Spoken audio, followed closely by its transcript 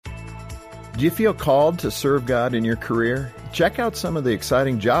Do you feel called to serve God in your career? Check out some of the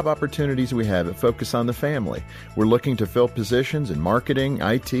exciting job opportunities we have at Focus on the Family. We're looking to fill positions in marketing,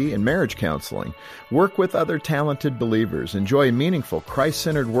 IT, and marriage counseling. Work with other talented believers, enjoy a meaningful,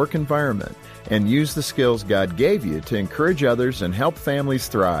 Christ-centered work environment, and use the skills God gave you to encourage others and help families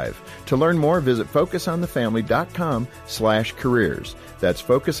thrive. To learn more, visit focusonthefamily.com/careers. That's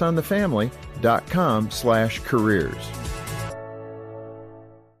focusonthefamily.com/careers.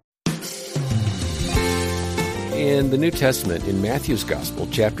 In the New Testament, in Matthew's Gospel,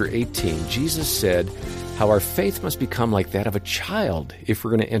 chapter 18, Jesus said how our faith must become like that of a child if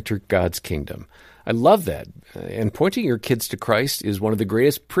we're going to enter God's kingdom. I love that. And pointing your kids to Christ is one of the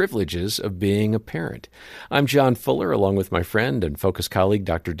greatest privileges of being a parent. I'm John Fuller, along with my friend and Focus colleague,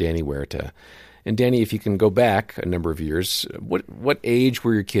 Dr. Danny Huerta. And Danny, if you can go back a number of years, what age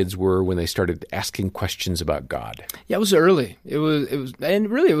were your kids when they started asking questions about God? Yeah, it was early. It was, and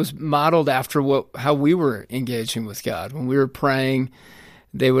really it was modeled after how we were engaging with God. When we were praying,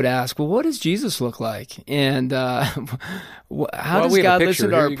 they would ask, "Well, what does Jesus look like?" And how does God listen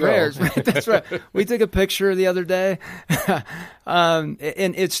to our prayers? Right, that's right. We took a picture the other day, and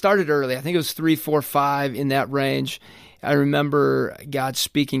it started early. I think it was 3, 4, 5 in that range. I remember God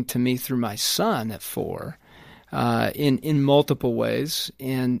speaking to me through my son at 4 in multiple ways.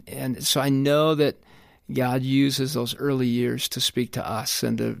 And so I know that God uses those early years to speak to us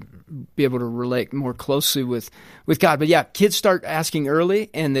and to be able to relate more closely with God. But yeah, kids start asking early,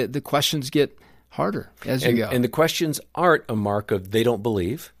 and the questions get harder as you go. And the questions aren't a mark of they don't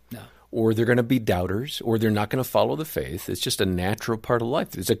believe. No. Or they're going to be doubters, or they're not going to follow the faith. It's just a natural part of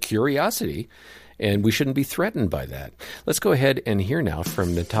life. It's a curiosity. And we shouldn't be threatened by that. Let's go ahead and hear now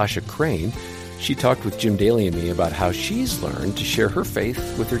from Natasha Crane. She talked with Jim Daly and me about how she's learned to share her faith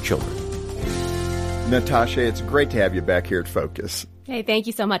with her children. Natasha, it's great to have you back here at Focus. Hey, thank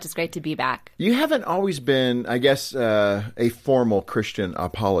you so much. It's great to be back. You haven't always been, I guess, a formal Christian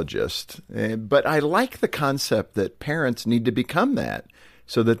apologist, but I like the concept that parents need to become that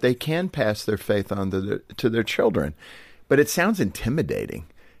so that they can pass their faith on to their children. But it sounds intimidating.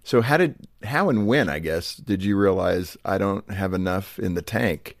 So how and when, I guess, did you realize I don't have enough in the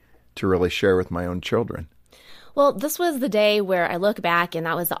tank to really share with my own children? Well, this was the day where I look back, and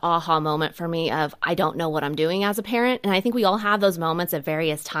that was the aha moment for me of I don't know what I'm doing as a parent. And I think we all have those moments at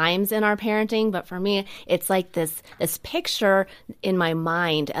various times in our parenting. But for me, it's like this picture in my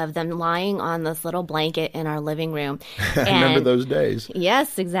mind of them lying on this little blanket in our living room. I remember those days.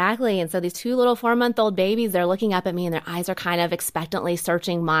 Yes, exactly. And so these 2 little 4-month-old babies, they're looking up at me, and their eyes are kind of expectantly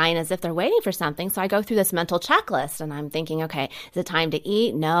searching mine as if they're waiting for something. So I go through this mental checklist, and I'm thinking, okay, is it time to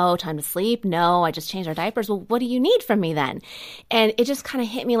eat? No. Time to sleep? No. I just changed our diapers. Well, what do you need from me then? And it just kind of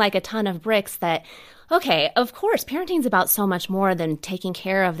hit me like a ton of bricks that, okay, of course, parenting is about so much more than taking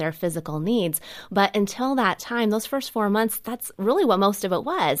care of their physical needs. But until that time, those first 4 months, that's really what most of it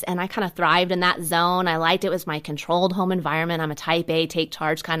was. And I kind of thrived in that zone. I liked it was my controlled home environment. I'm a type A, take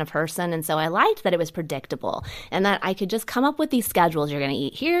charge kind of person. And so I liked that it was predictable and that I could just come up with these schedules. You're going to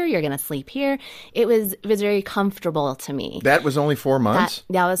eat here. You're going to sleep here. It was very comfortable to me. That was only 4 months?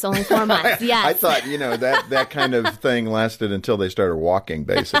 That was only 4 months, yes. I thought, that kind of thing lasted until they started walking,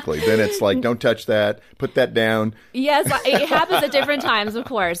 basically. Then it's like, don't touch that. Put that down. Yes, it happens at different times, of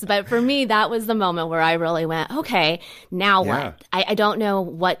course. But for me, that was the moment where I really went, okay, now what? I don't know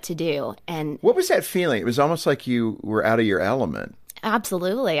what to do. And what was that feeling? It was almost like you were out of your element.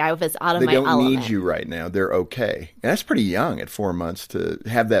 Absolutely. I was out of my element. They don't need you right now. They're okay. And that's pretty young at 4 months to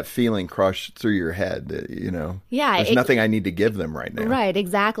have that feeling crush through your head that, yeah, there's nothing I need to give them right now. Right,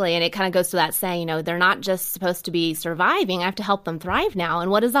 exactly. And it kind of goes to that saying, they're not just supposed to be surviving. I have to help them thrive now.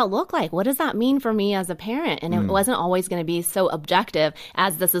 And what does that look like? What does that mean for me as a parent? And it wasn't always going to be so objective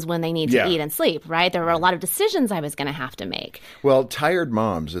as this is when they need to eat and sleep, right? There were a lot of decisions I was going to have to make. Well, tired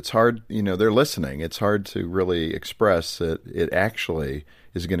moms, it's hard, they're listening. It's hard to really express that it actually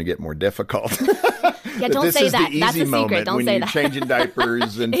is going to get more difficult. Yeah, don't say that. That's a secret. Don't say that. When you're changing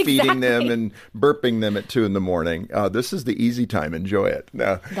diapers and exactly. feeding them and burping them at 2 a.m. This is the easy time. Enjoy it.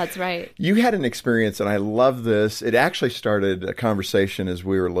 No, that's right. You had an experience, and I love this. It actually started a conversation as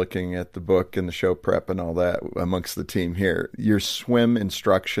we were looking at the book and the show prep and all that amongst the team here. Your swim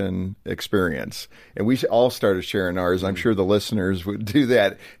instruction experience. And we all started sharing ours. I'm sure the listeners would do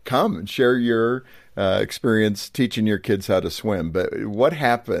that. Come and share your experience teaching your kids how to swim. But what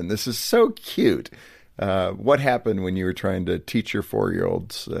happened? This is so cute. What happened when you were trying to teach your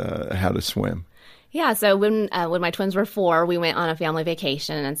 4-year-olds how to swim? Yeah, so when my twins were 4, we went on a family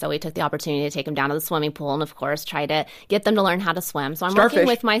vacation, and so we took the opportunity to take them down to the swimming pool and, of course, try to get them to learn how to swim. So I'm working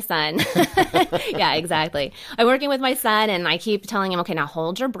with my son. Yeah, exactly. I'm working with my son, and I keep telling him, okay, now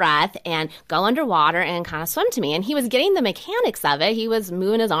hold your breath and go underwater and kind of swim to me. And he was getting the mechanics of it. He was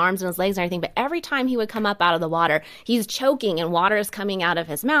moving his arms and his legs and everything, but every time he would come up out of the water, he's choking, and water is coming out of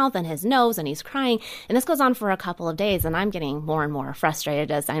his mouth and his nose, and he's crying. And this goes on for a couple of days, and I'm getting more and more frustrated,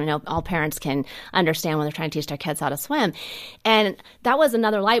 as I know all parents can understand when they're trying to teach their kids how to swim. And that was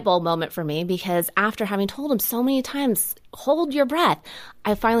another light bulb moment for me, because after having told him so many times, hold your breath,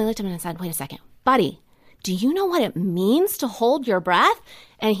 I finally looked at him and I said, wait a second, buddy, do you know what it means to hold your breath?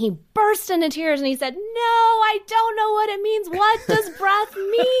 And he burst into tears and he said, no, I don't know what it means. What does breath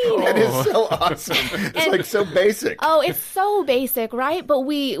mean? That is so awesome. It's like so basic. Oh, it's so basic, right? But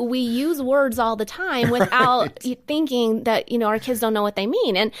we use words all the time without thinking that, our kids don't know what they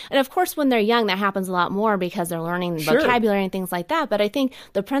mean. And of course, when they're young, that happens a lot more because they're learning vocabulary and things like that. But I think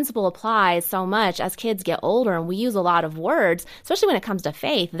the principle applies so much as kids get older, and we use a lot of words, especially when it comes to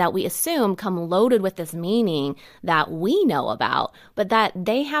faith, that we assume come loaded with this meaning that we know about, but that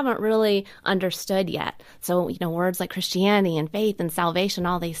they haven't really understood yet. So, words like Christianity and faith and salvation,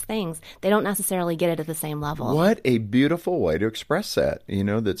 all these things, they don't necessarily get it at the same level. What a beautiful way to express that.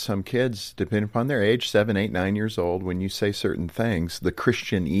 That some kids, depending upon their age, 7, 8, 9 years old, when you say certain things, the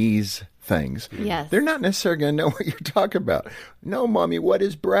Christianese things, yes, they're not necessarily going to know what you're talking about. No, Mommy, what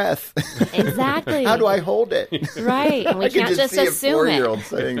is breath? Exactly. How do I hold it? Right. And we can't just assume it. A 4-year-old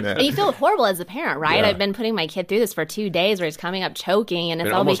saying that. And you feel horrible as a parent, right? Yeah. I've been putting my kid through this for 2 days where he's coming up choking, and it's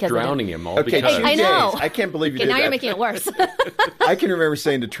all almost because drowning him all Okay, because. 2 I know. days. I can't believe you Okay, did now that. you're making it worse. I can remember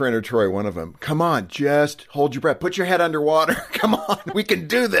saying to Trent or Troy, one of them, come on, just hold your breath. Put your head underwater. Come on, we can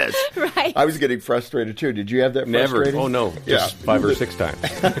do this. Right. I was getting frustrated, too. Did you have that Never. frustrating? Oh, no. Just 5 or 6 times.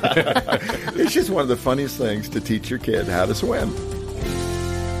 It's just one of the funniest things to teach your kid how to swim.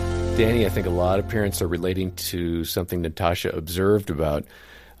 Danny, I think a lot of parents are relating to something Natasha observed about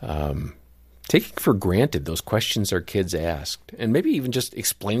taking for granted those questions our kids asked, and maybe even just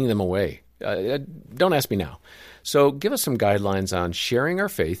explaining them away. Don't ask me now. So give us some guidelines on sharing our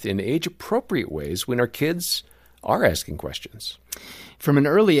faith in age-appropriate ways when our kids are asking questions. From an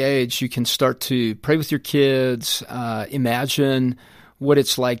early age, you can start to pray with your kids, imagine what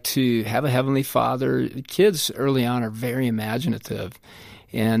it's like to have a Heavenly Father. Kids early on are very imaginative,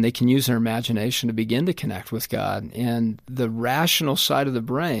 and they can use their imagination to begin to connect with God. And the rational side of the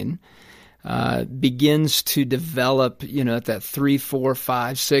brain begins to develop, at that 3, 4,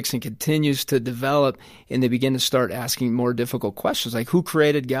 5, 6, and continues to develop, and they begin to start asking more difficult questions, like who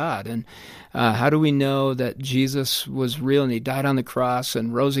created God? And how do we know that Jesus was real and he died on the cross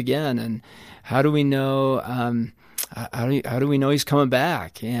and rose again? And how do we know how do we know he's coming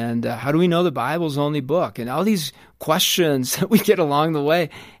back? And how do we know the Bible's the only book? And all these questions that we get along the way,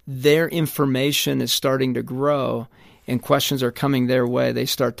 their information is starting to grow, and questions are coming their way. They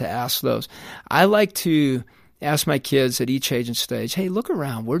start to ask those. I like to ask my kids at each age and stage, hey, look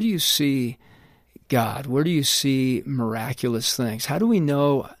around. Where do you see God? Where do you see miraculous things? How do we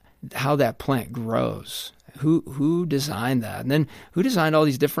know how that plant grows? Who designed that? And then who designed all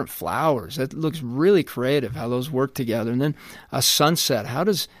these different flowers? That looks really creative, how those work together. And then a sunset, how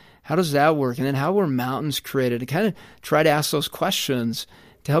does that work? And then how were mountains created? To kind of try to ask those questions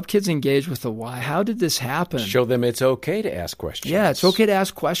to help kids engage with the why. How did this happen? Show them it's okay to ask questions. Yeah, it's okay to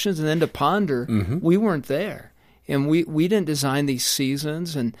ask questions and then to ponder. Mm-hmm. We weren't there. And we didn't design these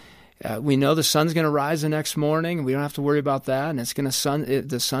seasons, and we know the sun's going to rise the next morning, and we don't have to worry about that. And the sun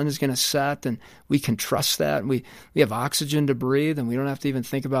is going to set, and we can trust that. We have oxygen to breathe, and we don't have to even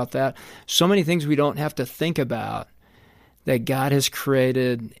think about that. So many things we don't have to think about that God has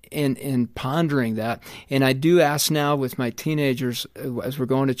created in pondering that. And I do ask now with my teenagers as we're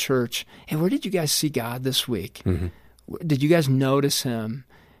going to church, hey, where did you guys see God this week? Mm-hmm. Did you guys notice him?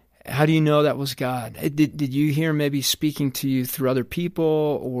 How do you know that was God? Did you hear him maybe speaking to you through other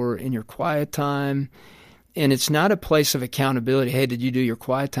people or in your quiet time? And it's not a place of accountability. Hey, did you do your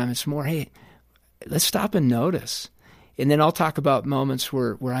quiet time? It's more, hey, let's stop and notice. And then I'll talk about moments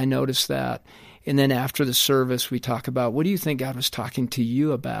where I noticed that. And then after the service, we talk about, what do you think God was talking to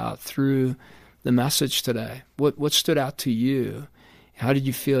you about through the message today? What stood out to you? How did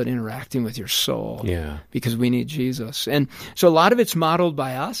you feel it interacting with your soul? Yeah. Because we need Jesus. And so a lot of it's modeled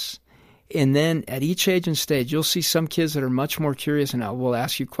by us. And then at each age and stage, you'll see some kids that are much more curious and will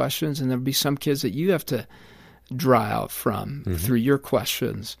ask you questions. And there'll be some kids that you have to draw out from through your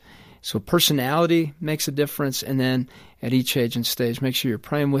questions. So personality makes a difference. And then at each age and stage, make sure you're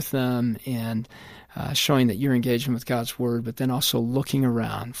praying with them and showing that you're engaging with God's Word, but then also looking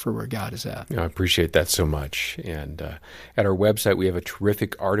around for where God is at. I appreciate that so much. And at our website, we have a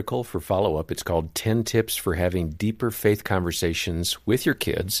terrific article for follow-up. It's called 10 Tips for Having Deeper Faith Conversations with Your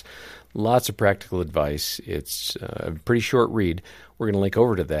Kids. Lots of practical advice. It's a pretty short read. We're going to link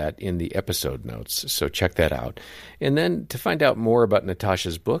over to that in the episode notes, so check that out. And then to find out more about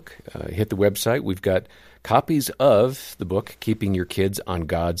Natasha's book, hit the website. We've got copies of the book, Keeping Your Kids on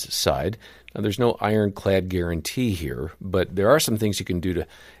God's Side. Now, there's no ironclad guarantee here, but there are some things you can do to,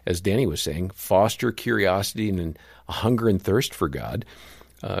 as Danny was saying, foster curiosity and a hunger and thirst for God.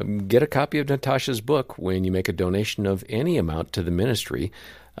 Get a copy of Natasha's book when you make a donation of any amount to the ministry.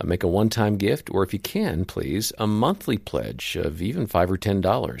 Make a one-time gift, or if you can, please, a monthly pledge of even $5 or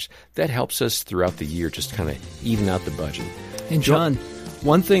 $10. That helps us throughout the year just kind of even out the budget. And John,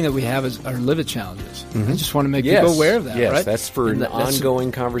 one thing that we have is our Live It challenges. I just want to make people aware of that, yes, right? Yes, that's for an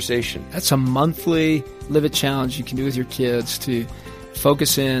ongoing conversation. That's a monthly Live It challenge you can do with your kids to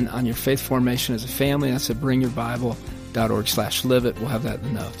focus in on your faith formation as a family. That's at bringyourbible.org/live-it. We'll have that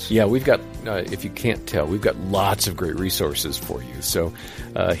in the notes. Yeah, we've got, if you can't tell, we've got lots of great resources for you. So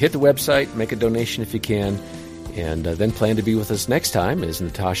hit the website, make a donation if you can, and then plan to be with us next time as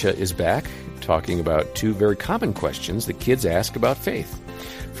Natasha is back talking about 2 very common questions that kids ask about faith.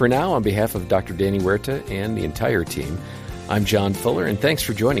 For now, on behalf of Dr. Danny Huerta and the entire team, I'm John Fuller, and thanks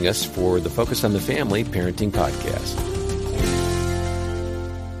for joining us for the Focus on the Family Parenting Podcast.